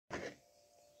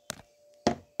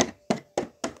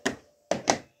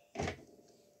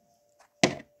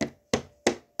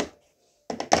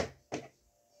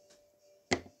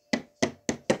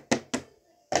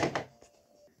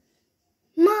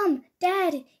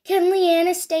Dad, can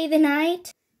Leanna stay the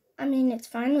night? I mean, it's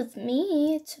fine with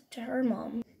me. It's up to her,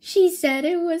 Mom. She said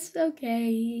it was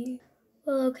okay.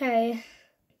 Well, okay.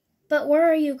 But where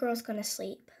are you girls gonna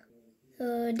sleep?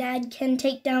 Dad can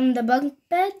take down the bunk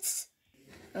beds?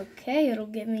 Okay, it'll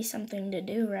give me something to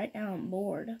do. Right now I'm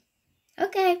bored.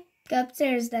 Okay, go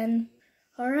upstairs then.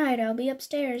 Alright, I'll be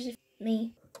upstairs.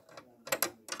 Me.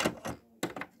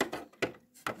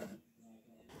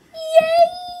 Yay!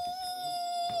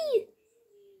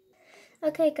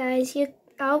 Okay, guys,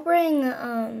 I'll bring,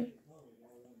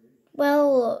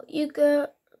 well,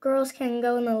 girls can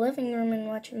go in the living room and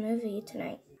watch a movie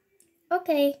tonight.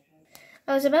 Okay.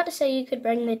 I was about to say you could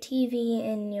bring the TV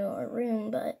in your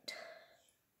room, but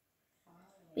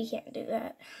we can't do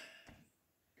that.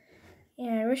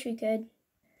 Yeah, I wish we could.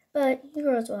 But you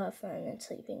girls will have fun and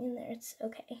sleeping in there. It's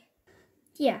okay.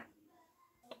 Yeah.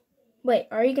 Wait,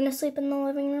 are you gonna sleep in the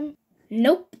living room?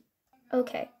 Nope.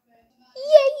 Okay.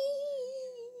 Yay!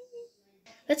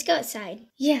 Let's go outside.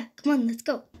 Yeah, come on, let's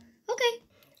go. Okay.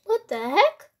 What the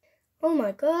heck? Oh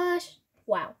my gosh.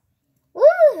 Wow.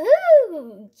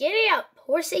 Woohoo! Get it up,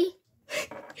 horsey.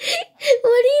 What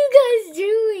are you guys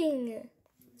doing?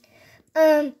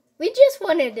 We just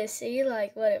wanted to see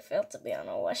like what it felt to be on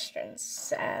a Western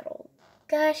saddle.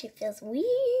 Gosh, it feels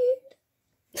weird.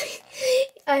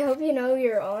 I hope you know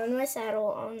you're on my saddle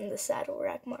on the saddle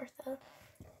rack, Martha.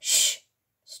 Shh!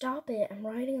 Stop it, I'm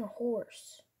riding a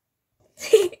horse.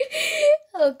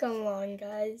 Oh, come on,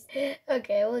 guys.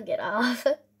 Okay, we'll get off.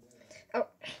 Oh.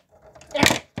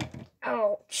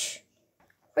 Ouch.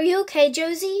 Are you okay,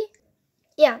 Josie?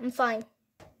 Yeah, I'm fine.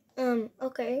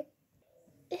 Okay.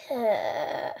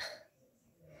 Here,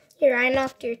 I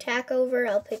knocked your tack over.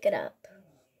 I'll pick it up.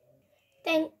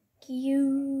 Thank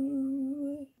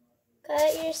you.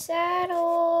 Got your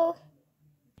saddle.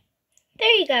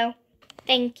 There you go.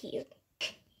 Thank you.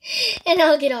 And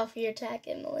I'll get off your tack,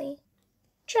 Emily.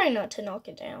 Try not to knock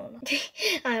it down.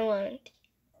 I won't.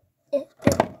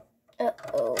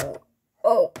 Uh-oh.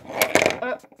 Oh.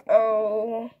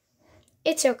 Uh-oh.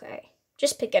 It's okay.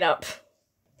 Just pick it up.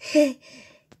 You're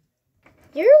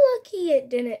lucky it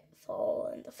didn't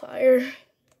fall in the fire.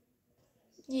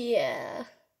 Yeah.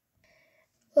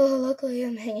 Oh, luckily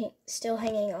I'm still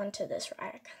hanging onto this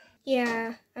rack.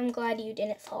 Yeah, I'm glad you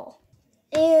didn't fall.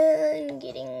 And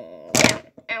getting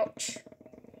down. Ouch.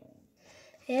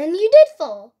 And you did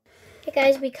fall. Hey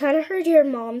guys, we kind of heard your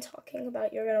mom talking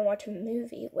about you're going to watch a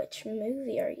movie. Which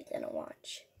movie are you going to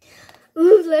watch?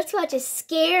 Ooh, let's watch a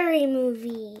scary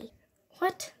movie.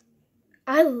 What?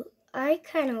 I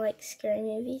kind of like scary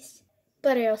movies,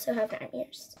 but I also have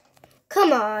nightmares.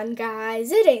 Come on,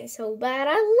 guys. It ain't so bad.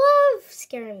 I love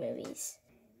scary movies.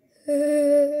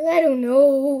 I don't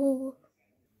know.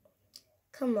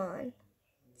 Come on.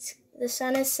 The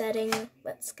sun is setting.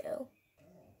 Let's go.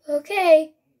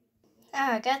 Okay.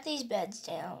 I got these beds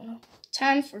down.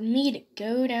 Time for me to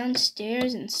go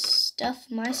downstairs and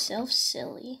stuff myself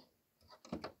silly.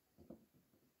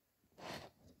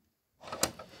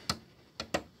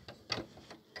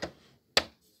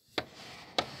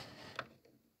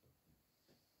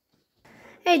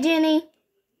 Hey, Jenny,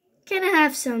 can I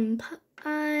have some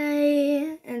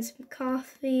pie and some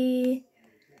coffee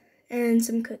and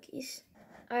some cookies?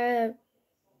 Jim,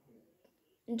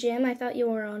 I thought you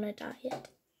were on a diet.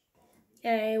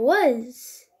 I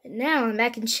was, but now I'm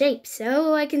back in shape,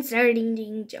 so I can start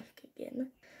eating junk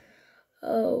again.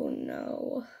 Oh,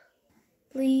 no.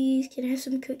 Please, can I have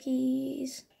some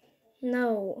cookies?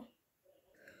 No.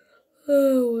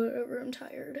 Oh, whatever, I'm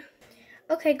tired.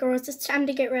 Okay, girls, it's time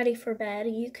to get ready for bed.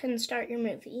 You can start your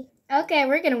movie. Okay,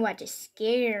 we're gonna watch a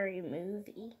scary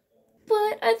movie.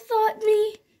 But I thought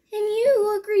me and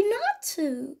you agreed not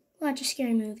to watch a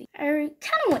scary movie. I kind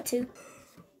of want to.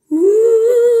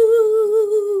 Ooh,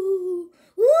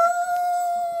 ooh.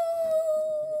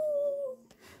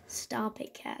 Stop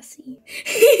it, Cassie.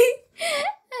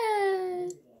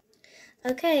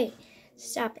 Okay,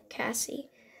 stop it, Cassie.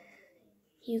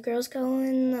 You girls go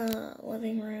in the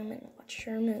living room and watch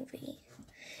your movie.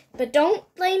 But don't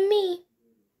blame me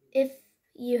if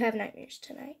you have nightmares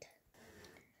tonight.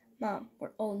 Mom,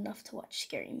 we're old enough to watch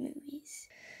scary movies.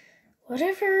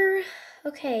 Whatever.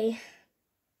 Okay.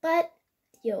 But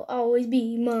you'll always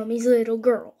be Mommy's little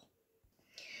girl.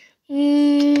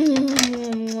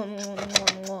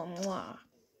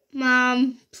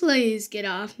 Mom, please get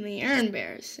off me. You're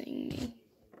embarrassing me.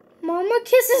 Mama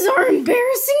kisses are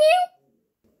embarrassing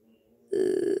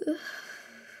you?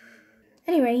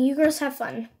 Anyway, you girls have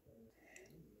fun.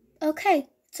 Okay,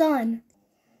 it's on.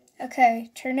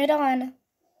 Okay, turn it on.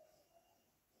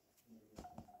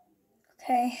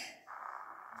 Okay.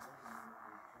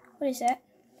 What is that?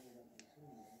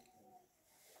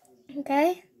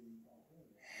 Okay?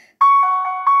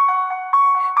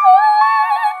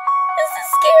 This is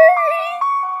scary!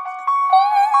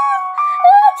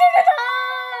 Turn it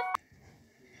off!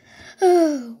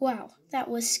 Oh, wow, that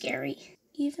was scary.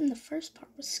 Even the first part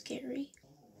was scary.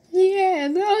 Yeah,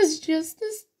 that was just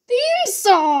this theme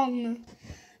song.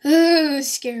 Oh,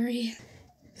 scary.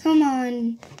 Come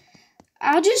on.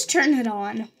 I'll just turn it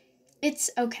on. It's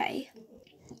okay.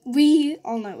 We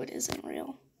all know it isn't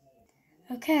real.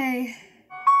 Okay.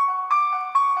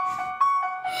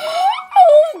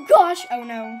 Oh, gosh. Oh,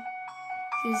 no.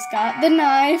 He's got the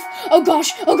knife. Oh,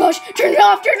 gosh. Oh, gosh. Turn it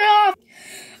off. Turn it off.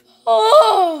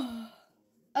 Oh.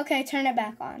 Okay, turn it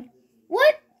back on.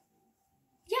 What?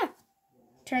 Yeah.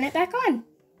 Turn it back on.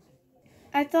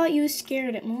 I thought you was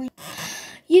scared at me.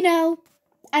 You know,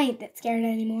 I ain't that scared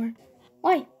anymore.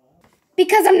 Why?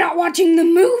 Because I'm not watching the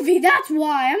movie. That's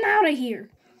why. I'm out of here.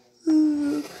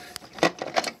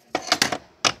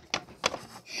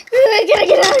 I gotta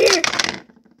get out of here.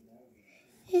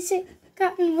 Is it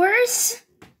gotten worse?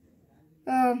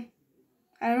 I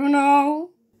don't know.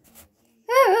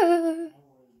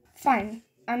 Fine,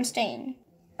 I'm staying.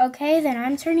 Okay, then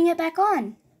I'm turning it back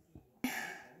on.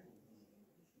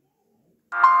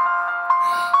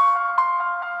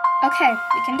 Okay,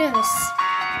 we can do this.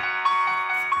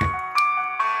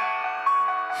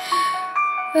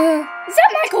 Is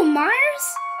that Michael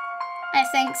Myers? I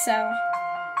think so.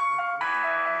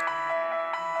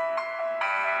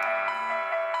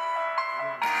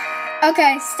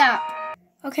 Okay, stop.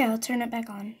 Okay, I'll turn it back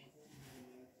on.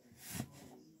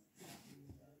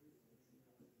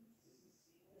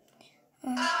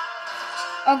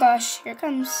 Oh gosh, here it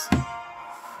comes.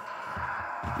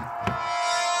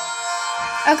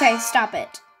 Okay, stop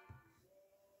it.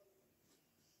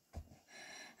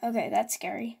 Okay, that's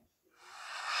scary.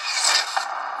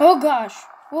 Oh gosh,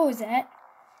 what was that?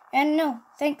 And no,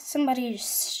 thanks, somebody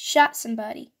just shot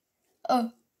somebody.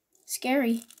 Oh,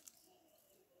 scary.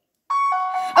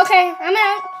 Okay, I'm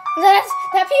out.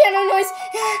 That piano noise.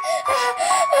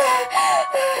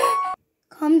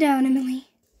 Calm down, Emily.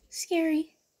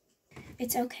 Scary.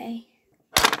 It's okay.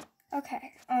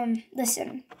 Okay,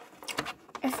 listen.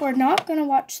 If we're not gonna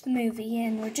watch the movie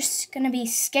and we're just gonna be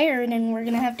scared and we're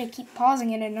gonna have to keep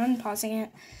pausing it and unpausing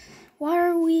it, why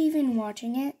are we even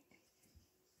watching it?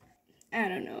 I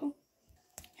don't know.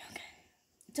 Okay.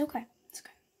 It's okay. It's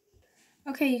okay.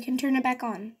 Okay, you can turn it back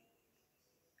on.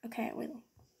 Okay, I will.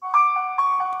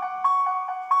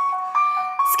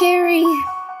 Scary.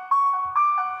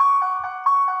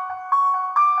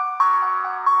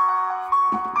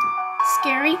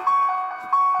 Scary.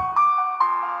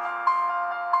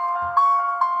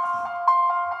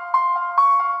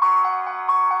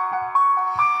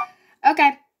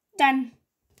 Okay, done.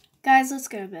 Guys, let's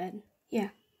go to bed. Yeah,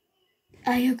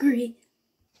 I agree.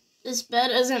 This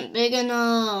bed isn't big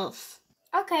enough.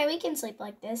 Okay, we can sleep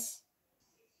like this.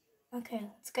 Okay,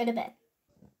 let's go to bed.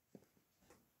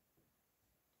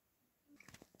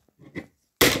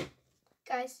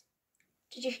 Guys,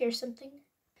 did you hear something?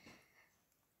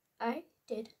 I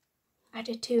did. I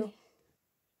did too.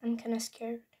 I'm kind of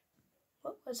scared.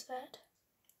 What was that?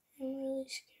 I'm really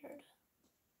scared.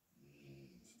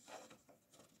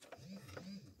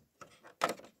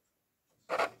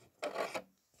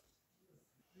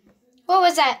 What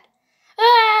was that?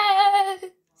 Ah!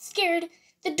 Scared.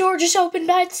 The door just opened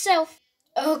by itself.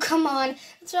 Oh, come on.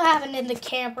 That's what happened in the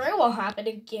camper. It won't happen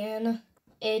again.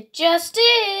 It just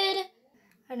did.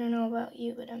 I don't know about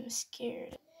you, but I'm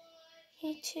scared.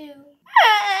 Me too.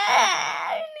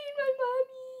 I need my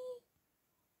mommy.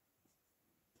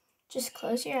 Just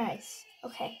close your eyes.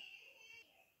 Okay.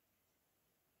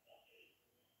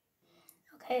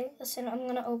 Okay, listen, I'm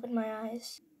gonna open my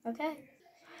eyes. Okay?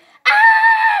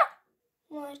 Ah!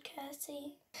 What,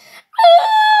 Cassie? Ah!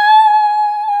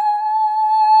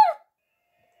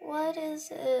 What is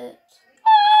it?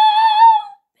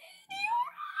 Open your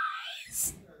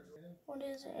eyes. What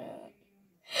is it?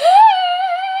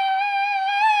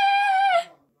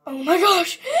 Oh my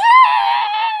gosh!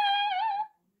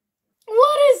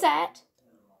 What is that?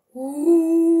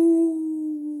 Ooh.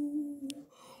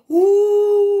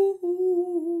 Ooh.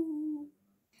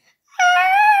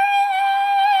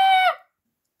 Ah!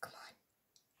 Come on,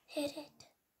 hit it.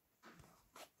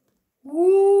 Ooh.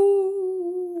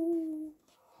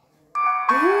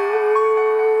 Ooh.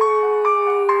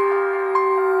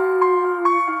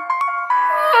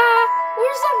 Ah,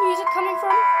 where's that music coming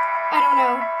from? I don't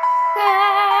know.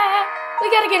 Ah, we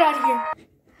gotta get out of here.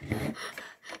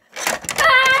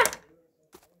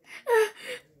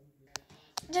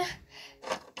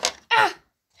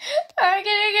 I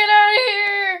gotta get out of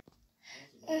here.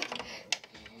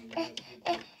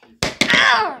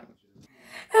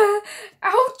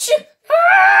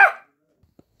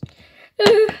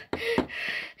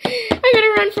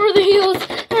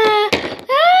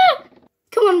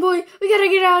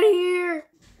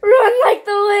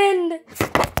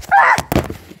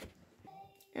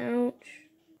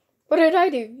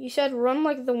 do? You said run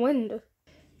like the wind.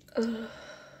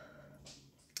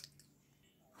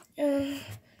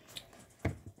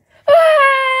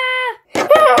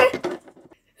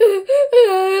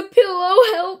 Pillow,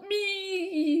 help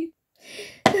me!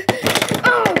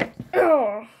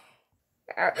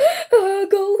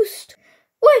 Ghost.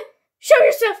 What? Show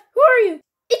yourself. Who are you?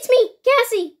 It's me,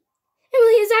 Cassie.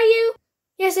 Emily, is that you?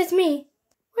 Yes, it's me.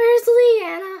 Where's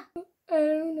Leahana? I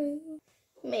don't know.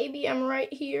 Maybe I'm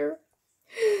right here.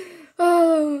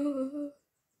 Oh.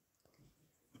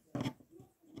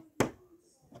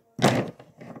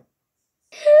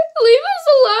 Leave us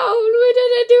alone. We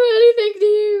didn't do anything to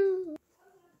you.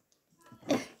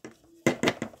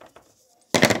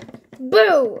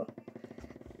 Boo!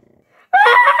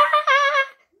 Ah!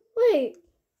 Wait,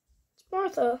 it's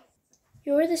Martha.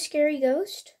 You're the scary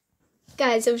ghost?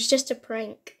 Guys, it was just a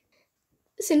prank.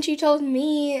 Since you told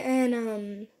me and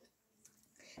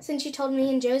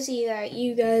Josie that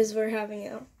you guys were having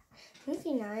a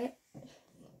movie night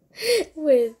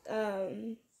with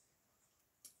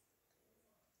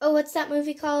what's that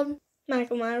movie called?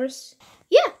 Michael Myers.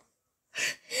 Yeah.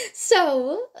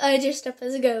 So I dressed up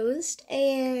as a ghost,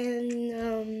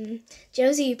 and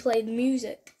Josie played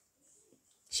music.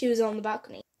 She was on the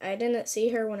balcony. I didn't see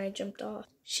her when I jumped off.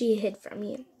 She hid from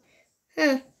you.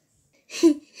 Huh.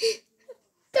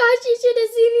 Gosh, you should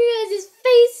have seen you guys'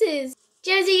 faces.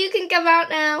 Josie, you can come out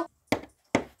now.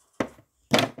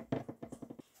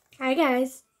 Hi,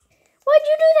 guys. Why'd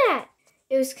you do that?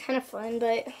 It was kind of fun,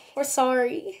 but we're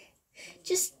sorry.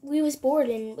 Just, we was bored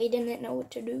and we didn't know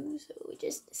what to do, so we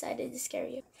just decided to scare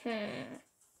you.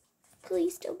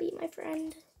 Please still be my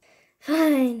friend.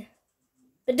 Fine.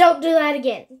 But don't do that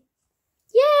again.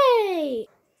 Yay!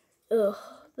 Ugh,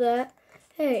 that.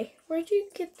 Hey, where'd you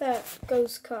get that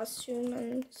ghost costume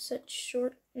on such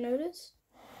short notice?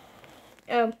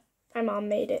 Oh, my mom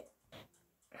made it.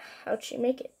 How'd she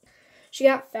make it? She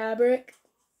got fabric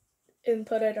and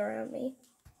put it around me.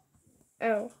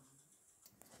 Oh.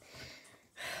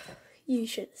 You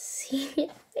should have seen your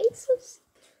faces.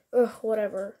 Ugh,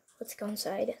 whatever. Let's go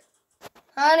inside.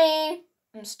 Honey,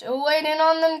 I'm still waiting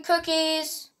on them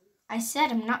cookies. I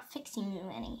said I'm not fixing you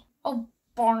any. Oh,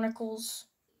 barnacles.